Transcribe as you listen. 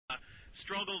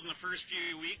struggled in the first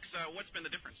few weeks. What's been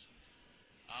the difference?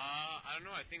 I don't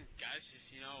know. I think guys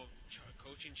just,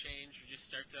 coaching change. We just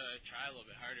start to try a little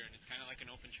bit harder, and it's kind of like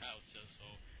an open trial still. So,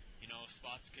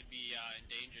 spots could be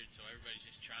endangered. So everybody's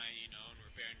just trying, and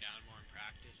we're bearing down more in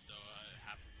practice. So it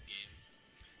happens in games.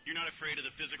 You're not afraid of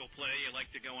the physical play. You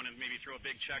like to go in and maybe throw a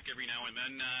big check every now and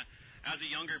then. As a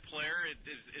younger player,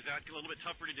 is that a little bit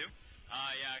tougher to do?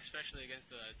 Yeah, especially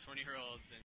against the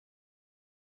 20-year-olds.